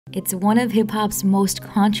It's one of hip-hop's most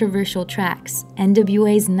controversial tracks,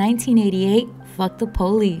 N.W.A.'s 1988, Fuck the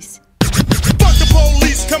Police. Fuck the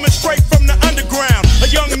police, coming straight from the underground. A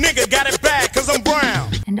young nigga got it bad cause I'm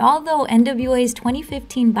brown. And although N.W.A.'s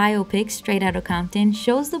 2015 biopic, Straight Outta Compton,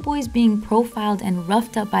 shows the boys being profiled and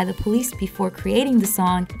roughed up by the police before creating the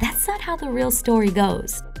song, that's not how the real story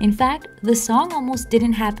goes. In fact, the song almost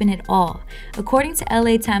didn't happen at all. According to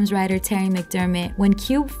LA Times writer Terry McDermott, when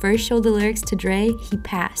Cube first showed the lyrics to Dre, he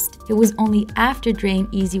passed. It was only after Dre and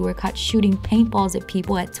Eazy were caught shooting paintballs at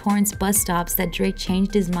people at Torrance bus stops that Dre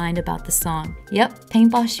changed his mind about the song. Yep,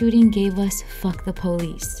 paintball shooting gave us Fuck the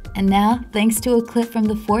Police. And now, thanks to a clip from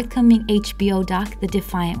the forthcoming HBO-doc, The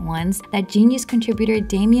Defiant Ones, that Genius contributor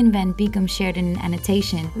Damian Van Beekum shared in an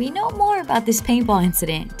annotation, we know more about this paintball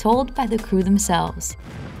incident, told by the crew themselves.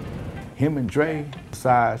 Him and Dre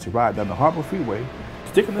decided to ride down the Harbor Freeway,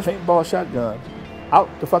 sticking the paintball shotgun out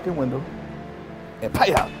the fucking window, and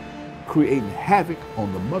pow, creating havoc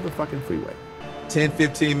on the motherfucking freeway.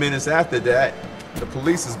 10-15 minutes after that, the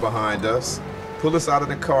police is behind us, pull us out of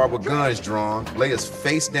the car with guns drawn, lay us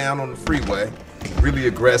face down on the freeway, really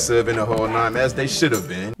aggressive in the whole nine, as they should have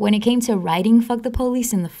been. When it came to writing Fuck the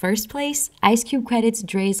Police in the first place, Ice Cube credits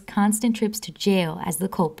Dre's constant trips to jail as the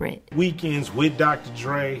culprit. Weekends with Dr.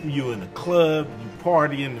 Dre, you in the club, you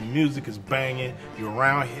partying, the music is banging, you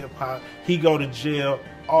around hip hop, he go to jail,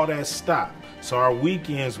 all that stopped. So our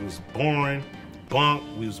weekends was boring, bunk,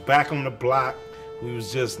 we was back on the block, we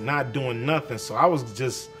was just not doing nothing. So I was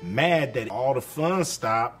just mad that all the fun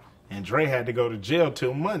stopped and Dre had to go to jail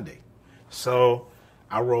till Monday. So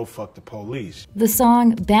I wrote Fuck the Police. The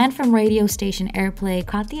song, banned from radio station airplay,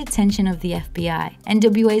 caught the attention of the FBI.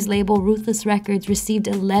 N.W.A.'s label Ruthless-Records received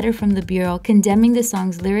a letter from the Bureau condemning the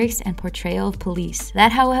song's lyrics and portrayal of police.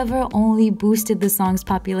 That, however, only boosted the song's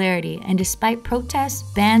popularity, and despite protests,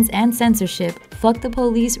 bans, and censorship, Fuck the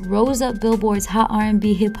Police rose up Billboard's Hot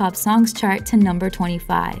R&B Hip Hop Songs chart to number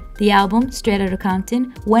 25. The album, Straight Outta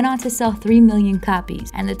Compton, went on to sell 3 million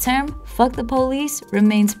copies, and the term Fuck the Police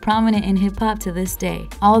remains prominent in hip hop to this day.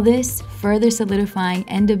 All this further solidifying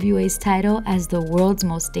N.W.A.'s title as the world's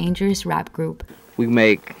most dangerous rap group. We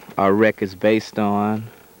make our records based on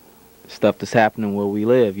stuff that's happening where we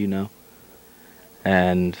live, you know.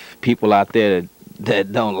 And people out there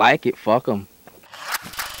that don't like it, fuck them.